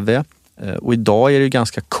på tv. Och idag är det ju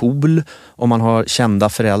ganska cool om man har kända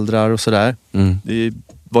föräldrar och sådär. Det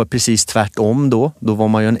var precis tvärtom då. Då var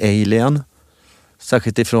man ju en alien.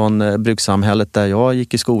 Särskilt ifrån brukssamhället där jag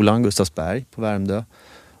gick i skolan, Gustavsberg på Värmdö.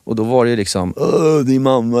 Och då var det ju liksom, din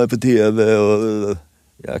mamma är på tv och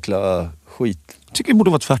jäkla skit. Jag tycker det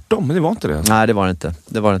borde vara tvärtom, men det var inte det. Nej, det var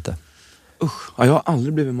det inte. Usch, jag har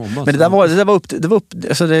aldrig blivit mobbad. Men det var upp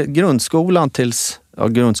alltså grundskolan tills,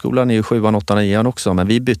 grundskolan är ju 7, 8, 9 också, men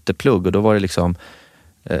vi bytte plugg och då var det liksom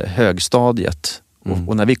högstadiet.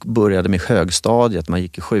 Och när vi började med högstadiet, man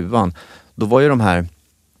gick i 7:an, då var ju de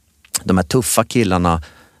här tuffa killarna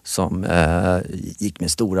som gick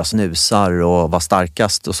med stora snusar och var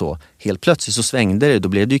starkast och så. Helt plötsligt så svängde det. Då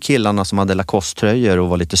blev det ju killarna som hade Lacoste-tröjor och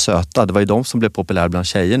var lite söta. Det var ju de som blev populära bland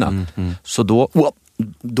tjejerna. Så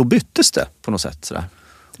då byttes det på något sätt sådär.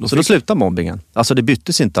 Så då slutade mobbingen. Alltså det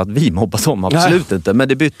byttes inte att vi mobbade dem, absolut inte. Men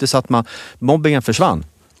det byttes att mobbingen försvann.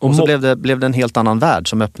 Och så blev det en helt annan värld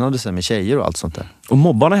som öppnade sig med tjejer och allt sånt där. Och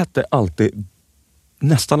mobbarna hette alltid,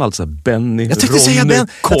 nästan alltid Benny, Ronny,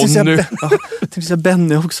 Conny. Jag tänkte säga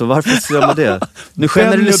Benny också, varför säger man det? Nu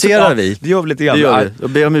generaliserar vi. Det gör vi lite grann. Det gör vi. Jag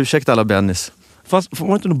ber om ursäkt alla Bennys. Fast var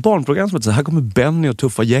det inte något barnprogram som heter här kommer Benny och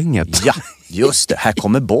tuffa gänget? Ja, just det. Här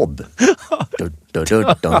kommer Bob.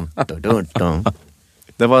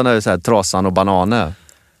 Det var när det så här, Trasan och Bananer.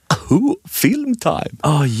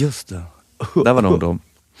 Filmtime. Just det. Det var nog de.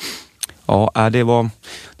 Ja, det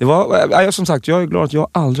var som sagt, jag är glad att jag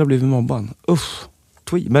aldrig har blivit mobbad.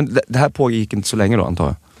 Men det här pågick inte så länge då,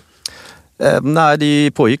 antar jag? Nej,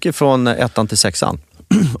 det pågick ju från 1:an till 6:an.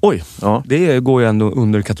 Oj, ja. Det går ju ändå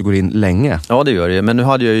under kategorin länge. Ja, det gör det. Men nu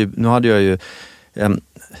hade jag ju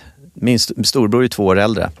min storbror är 2 år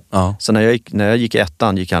äldre. Ja. Så när jag gick i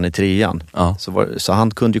 1:an gick han i 3:an. Ja. Så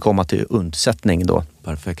han kunde ju komma till undsättning då.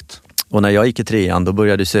 Perfekt. Och när jag gick i 3:an, då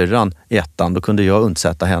började syrran i 1:an, då kunde jag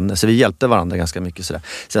undsätta henne. Så vi hjälpte varandra ganska mycket sådär.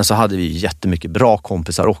 Sen så hade vi jättemycket bra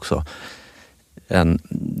kompisar också.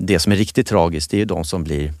 Det som är riktigt tragiskt, det är ju de som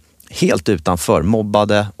blir helt utanför,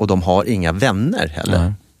 mobbade, och de har inga vänner heller.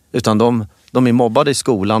 Mm. Utan de är mobbade i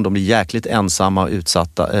skolan, de blir jäkligt ensamma och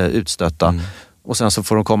utstötta. Och sen så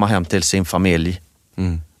får de komma hem till sin familj.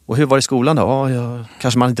 Och hur var det i skolan då?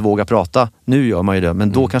 Kanske man inte vågar prata. Nu gör man ju det,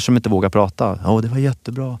 men då kanske de inte vågar prata. Ja, det var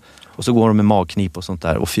jättebra. Och så går de med magknip och sånt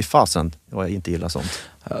där. Och fy fasen, jag inte gillar sånt.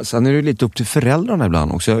 Sen är det lite upp till föräldrarna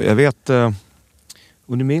ibland också. Jag vet,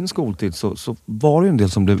 under min skoltid så var det en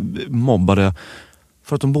del som blev mobbade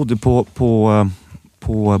för att de bodde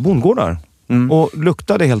på bondgårdar. Och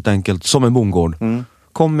luktade helt enkelt som en bondgård.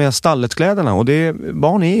 Kom med stalletskläderna och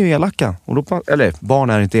barn är ju elaka. Och då, eller barn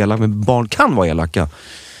är inte elaka, men barn kan vara elaka.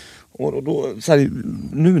 Och då så här,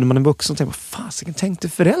 nu när man är vuxen tänker man, vad tänkte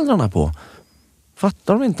föräldrarna på?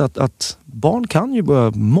 Fattar de inte att barn kan ju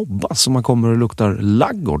börja mobbas om man kommer och luktar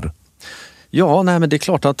laggård? Ja, nej men det är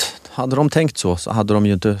klart att hade de tänkt så hade de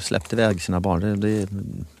ju inte släppt iväg sina barn.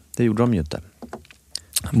 Det gjorde de ju inte.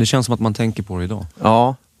 Men det känns som att man tänker på det idag.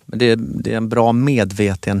 Ja, men det är en bra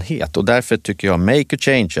medvetenhet och därför tycker jag make a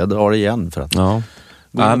change, jag drar igen för att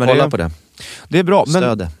kolla på det. Det är bra,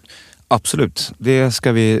 Stöd det. Absolut. Det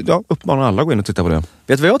ska vi uppmana alla att gå in och titta på det. Vet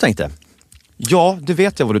du vad jag tänkte? Ja, det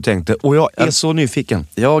vet jag vad du tänkte och jag är så nyfiken.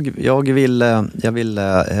 Jag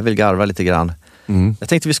vill garva lite grann. Jag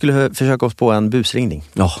tänkte vi skulle försöka oss på en busringning.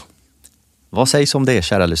 Ja. Vad sägs om det,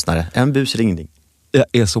 kära lyssnare? En busringning. Jag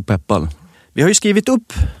är så peppad. Vi har ju skrivit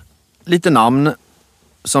upp lite namn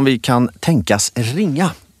som vi kan tänkas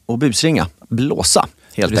ringa och busringa. Blåsa,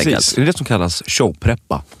 helt enkelt. Det är det som kallas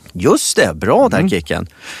showpreppa. Just det, bra där Kicken.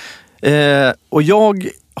 Och jag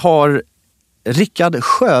har Rickard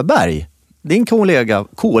Sjöberg, din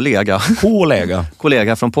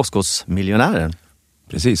kollega från Postkodmiljonären.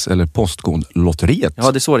 Precis, eller Postkodlotteriet.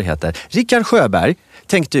 Ja, det är så det heter. Rickard Sjöberg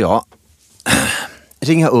tänkte jag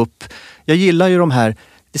ringa upp. Jag gillar ju de här,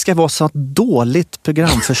 det ska vara så dåligt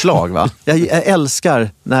programförslag va. Jag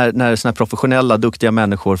älskar när såna här professionella, duktiga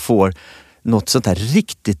människor får något sånt här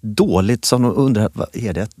riktigt dåligt som de undrar,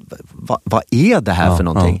 vad är det här för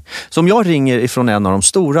någonting? Så om jag ringer ifrån en av de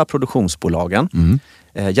stora produktionsbolagen,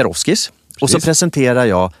 Jarowskis, och så presenterar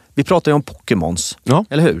jag, vi pratar ju om Pokémons,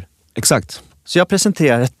 eller hur? Exakt. Så jag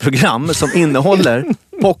presenterar ett program som innehåller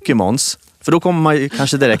Pokémons, för då kommer man ju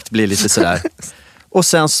kanske direkt bli lite sådär. Och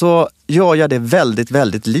sen så gör jag det väldigt,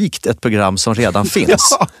 väldigt likt ett program som redan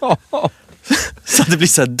finns. Så det blir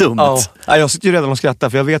så här dumt. Ja, jag sitter ju redan och skrattar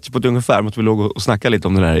för jag vet ju på ett ungefär att vi låg och snackade lite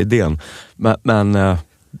om den här idén. Men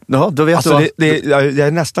ja, då vet alltså du jag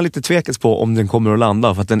är nästan lite tvekes på om den kommer att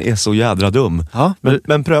landa för att den är så jädra dum. Ja,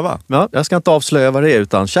 men pröva. Ja, jag ska inte avslöja vad det är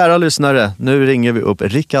utan kära lyssnare, nu ringer vi upp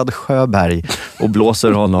Rickard Sjöberg och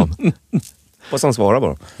blåser honom. Vad han svarar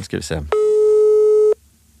bara. Nu ska vi se.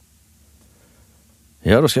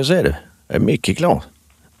 Ja, då ska jag se det. Är Micke klar?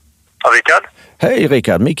 Ja, Rickard? Hej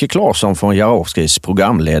Rickard, Micke Claesson från Jarowskis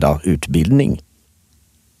programledarutbildning.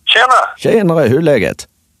 Tjenare, hur är läget?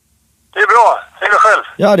 Det är bra, hur är det själv?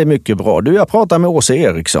 Ja, det är mycket bra. Du, jag pratar med Åse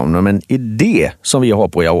Eriksson om en idé som vi har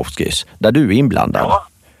på Jarowskis, där du är inblandad. Ja.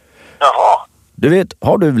 Jaha. Du vet,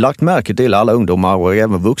 har du lagt märke till alla ungdomar och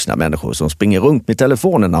även vuxna människor som springer runt med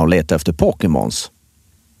telefonerna och letar efter Pokémons?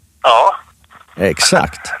 Ja.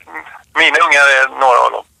 Exakt. Mina ungar är några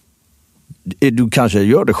av dem. Du kanske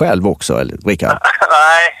gör det själv också, eller Rickard?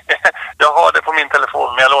 Nej, jag har det på min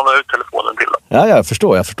telefon, men jag lånar ut telefonen till dem. Ja, jag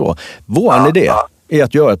förstår. Vår idé är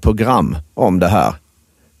att göra ett program om det här.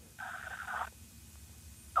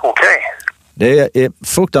 Okej. Det är ett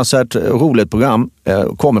fruktansvärt roligt program.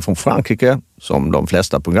 Kommer från Frankrike, som de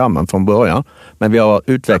flesta programmen från början. Men vi har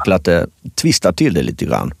utvecklat det, twistat till det lite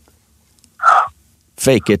grann.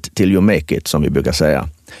 Fake it till you make it, som vi brukar säga.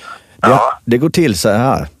 Det går till så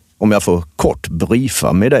här, om jag får kort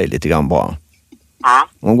briefa med dig lite grann bara.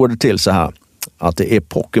 Då går det till så här, att det är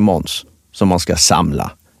Pokémons som man ska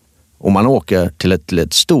samla. Och man åker till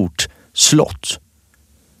ett stort slott.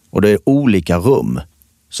 Och det är olika rum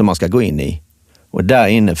som man ska gå in i. Och där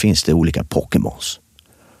inne finns det olika Pokémons.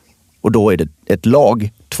 Och då är det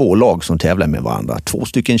två lag som tävlar med varandra. 2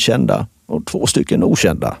 stycken kända och 2 stycken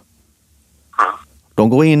okända. De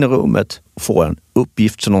går in i rummet och får en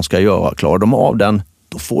uppgift som de ska göra. Klarar de av den,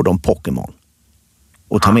 då får de Pokémon.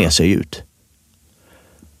 Och tar med sig ut.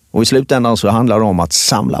 Och i slutändan så handlar det om att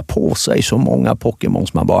samla på sig så många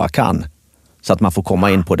Pokémons man bara kan. Så att man får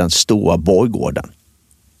komma in på den stora borggården.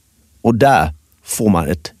 Och där får man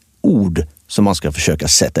ett ord som man ska försöka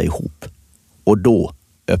sätta ihop. Och då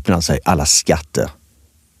öppnar sig alla skatter.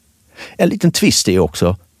 En liten twist är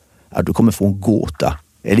också att du kommer få en gåta.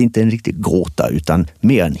 Eller inte en riktig gåta utan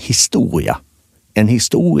mer en historia. En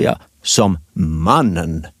historia som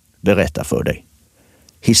mannen berättar för dig.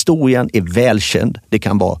 Historien är välkänd.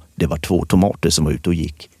 Det var 2 tomater som var ute och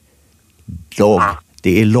gick.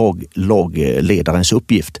 Det är lagledarens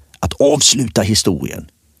uppgift att avsluta historien.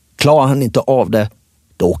 Klarar han inte av det,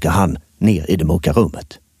 då åker han ner i det mörka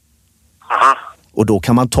rummet. Och då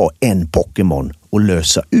kan man ta en Pokémon och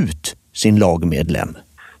lösa ut sin lagmedlem.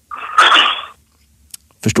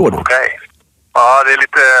 Förstår du? Okej. Ja, det är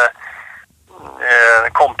lite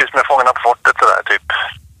kompis med Fångarna på fortet sådär typ.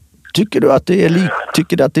 Tycker du att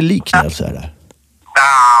det är liknelse eller?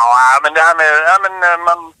 Ja, men det här med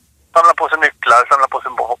man samlar på sig nycklar, samlar på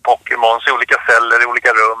sig Pokémons i olika celler, i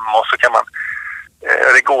olika rum, och så kan man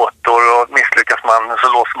är det gåtor och misslyckas man så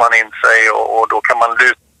låser man in sig och då kan man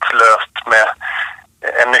lutlöst med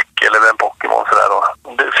en nyckel eller en Pokémon sådär då.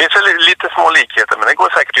 Det finns väl lite små likheter, men det går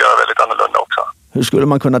säkert att göra väldigt annorlunda också. Hur skulle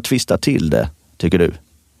man kunna twista till det, tycker du?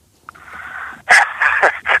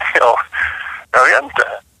 Ja, jag vet inte.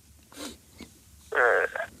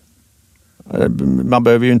 Man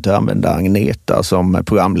behöver ju inte använda Agneta som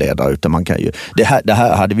programledare, utan man kan ju... Det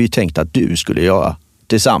här hade vi ju tänkt att du skulle göra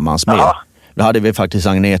tillsammans med... Aha. Då hade vi faktiskt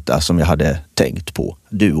Agneta som jag hade tänkt på.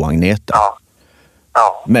 Du och Agneta. Ja.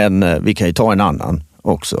 Ja. Men vi kan ju ta en annan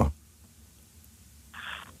också.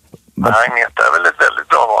 Agneta är väl ett väldigt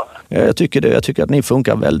bra val. Ja, jag tycker det. Jag tycker att ni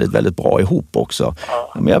funkar väldigt, väldigt bra ihop också.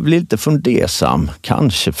 Ja. Men jag blir lite fundersam.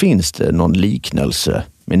 Kanske finns det någon liknelse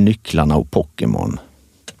med nycklarna och Pokémon.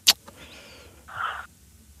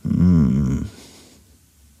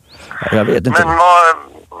 Jag vet inte. Men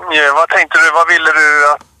vad tänkte du?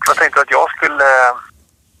 Vad tänkte du att jag skulle...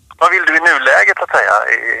 Vad vill du i nuläget att säga?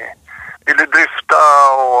 Vill du dryfta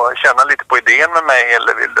och känna lite på idén med mig,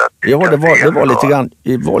 eller vill du att... Ja,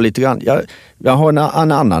 det var lite grann. Jag har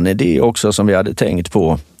en annan idé också som vi hade tänkt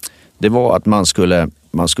på. Det var att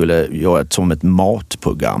man skulle göra som ett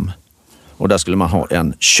matprogram. Och där skulle man ha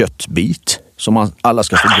en köttbit som alla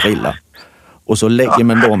ska få grilla. Och så lägger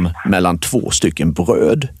man dem mellan 2 stycken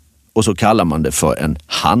bröd. Och så kallar man det för en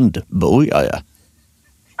handburgare.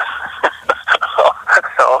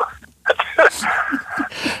 Ja.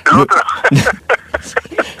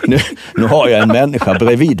 Nu har jag en människa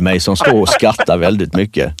bredvid mig som står och skrattar väldigt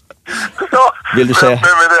mycket. Vill du säga?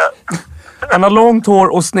 Han har långt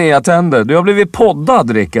hår och sneda tänder. Du har blivit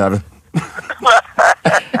poddad, Rickard.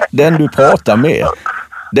 Den du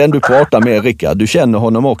pratar med, Rickard, du känner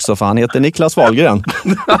honom också, för han heter Niklas Wahlgren.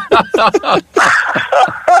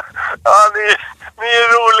 Ja, ni är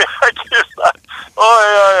roliga killar.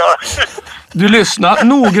 Oj. Du lyssnar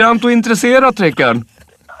noggrant och intresserat, Rickard.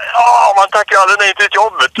 Ja, man tackar aldrig nej till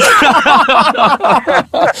jobbet.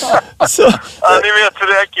 Ja, ni vet hur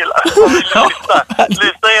det är, killar. Man vill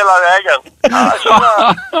lyssna hela vägen. Ja,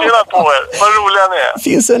 tjena på er. Vad roliga ni är. Det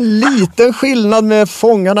finns en liten skillnad med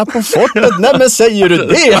Fångarna på fortet. Nej, men säger du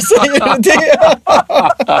det? Jag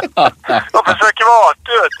försöker vara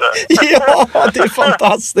artig, vet du. Ja, det är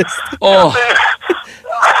fantastiskt.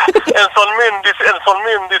 En sån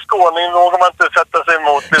myndig skåning vågar man inte sätta sig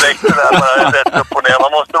emot direkt där man är rätt upp och ner.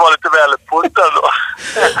 Man måste vara lite väluppfostrad då.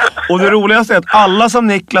 Och det roligaste är att alla som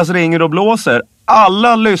Niklas ringer och blåser,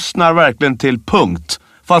 alla lyssnar verkligen till punkt.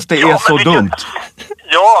 Fast det är så dumt.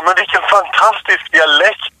 Ja, men vilken fantastisk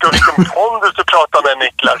dialekt och vilken pondus du pratar med,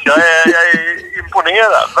 Niklas. Jag är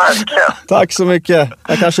imponerad, verkligen. Tack så mycket.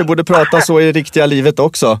 Jag kanske borde prata så i riktiga livet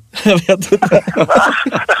också. Jag vet inte.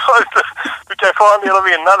 Du kan få en del att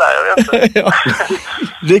vinna där, jag vet inte. Ja.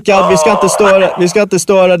 Rickard, vi ska inte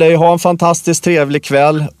störa dig. Ha en fantastiskt trevlig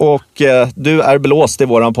kväll. Och du är blåst i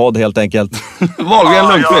våran podd helt enkelt. Wahlgren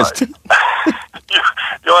Lundqvist.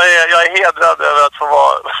 Jag är hedrad över att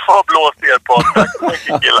få blåst i er podd. Tack så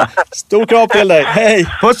mycket, killar. Stor kram till dig. Hej.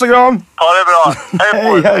 Puss och kram. Ha det bra. Hej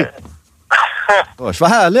på er. Hej. Vad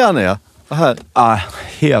härlig han är.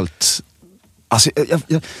 Helt... Alltså,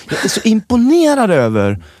 jag är så imponerad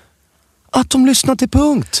över att de lyssnar till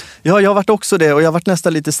punkt. Ja, jag har varit också det, och jag har varit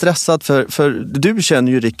nästan lite stressad för du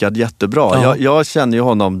känner ju Rickard jättebra. Ja. Jag känner ju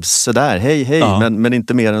honom sådär, hej, ja. men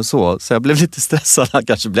inte mer än så. Så jag blev lite stressad, han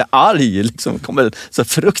kanske blev arg, liksom kommer så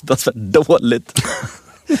fruktansvärt dåligt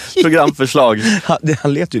programförslag.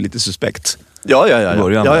 Han lät ju lite suspekt.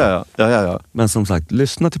 Ja. Men som sagt,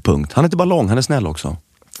 lyssna till punkt. Han är inte bara lång, han är snäll också.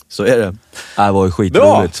 Så är det. Det var ju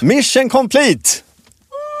skitroligt. Bra, mission complete!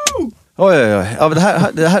 Oj. Ja, det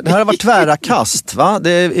här har varit tvära kast, va?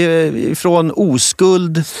 Det är från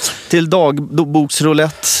oskuld till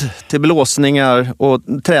dagboksroulette till blåsningar och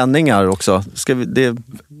träningar också.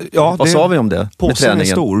 Vad sa vi om det? Påsen är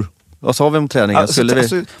stor. Vad sa vi om träningen?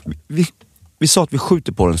 Vi sa att vi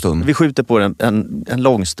skjuter på den en stund. Vi skjuter på den en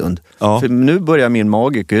lång stund. Ja. För nu börjar min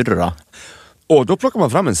mage kurra. Och då plockar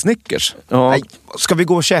man fram en Snickers. Ja. Nej, ska vi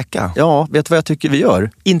gå och käka? Ja, vet du vad jag tycker vi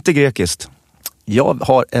gör? Inte grekiskt. Jag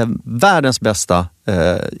har världens bästa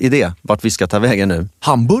idé vart vi ska ta vägen nu.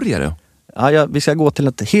 Hamburgare? Ja, vi ska gå till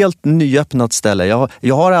ett helt nyöppnat ställe.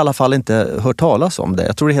 Jag har i alla fall inte hört talas om det.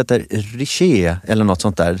 Jag tror det heter Richer eller något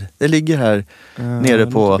sånt där. Det ligger här nere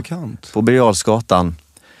på Birger Jarlsgatan.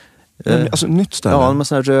 Alltså nytt ställe? Ja, med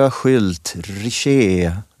sån här röd skylt.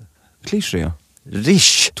 Richer. Kliché.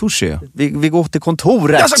 Riche. Touché. Vi går till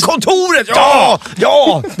kontoret. Alltså kontoret!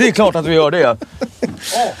 Ja! Det är klart att vi gör det.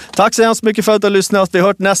 Tack så hemskt mycket för att du har lyssnat. Vi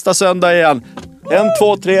hörs nästa söndag igen. 1,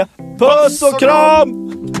 2, 3. Puss och kram!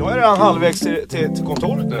 Jag är redan halvvägs till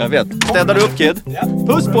kontoret nu. Jag vet. Städar du upp, kid?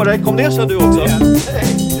 Puss på dig. Kom ner så du också.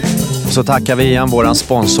 Så tackar vi igen våran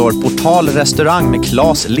sponsor Portal Restaurang med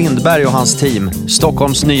Claes Lindberg och hans team.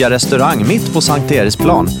 Stockholms nya restaurang mitt på Sankt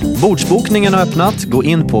Eriksplan. Bordsbokningen har öppnat. Gå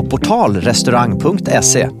in på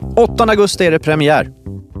portalrestaurang.se. 8 augusti är det premiär.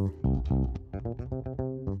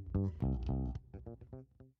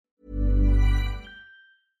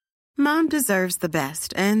 Mom deserves the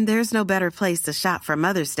best, and there's no better place to shop for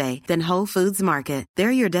Mother's Day than Whole Foods Market.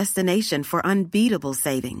 They're your destination for unbeatable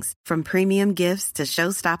savings, from premium gifts to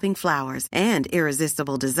show-stopping flowers and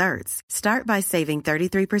irresistible desserts. Start by saving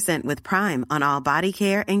 33% with Prime on all body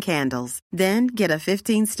care and candles. Then get a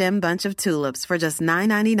 15-stem bunch of tulips for just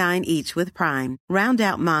 $9.99 each with Prime. Round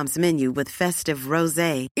out Mom's menu with festive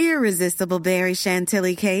rosé, irresistible berry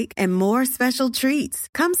chantilly cake, and more special treats.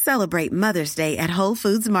 Come celebrate Mother's Day at Whole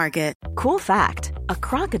Foods Market. Cool fact, a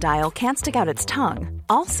crocodile can't stick out its tongue.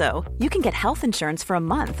 Also, you can get health insurance for a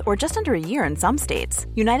month or just under a year in some states.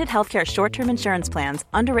 United Healthcare short-term insurance plans,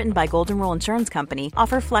 underwritten by Golden Rule Insurance Company,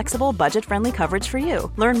 offer flexible, budget-friendly coverage for you.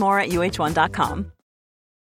 Learn more at uh1.com.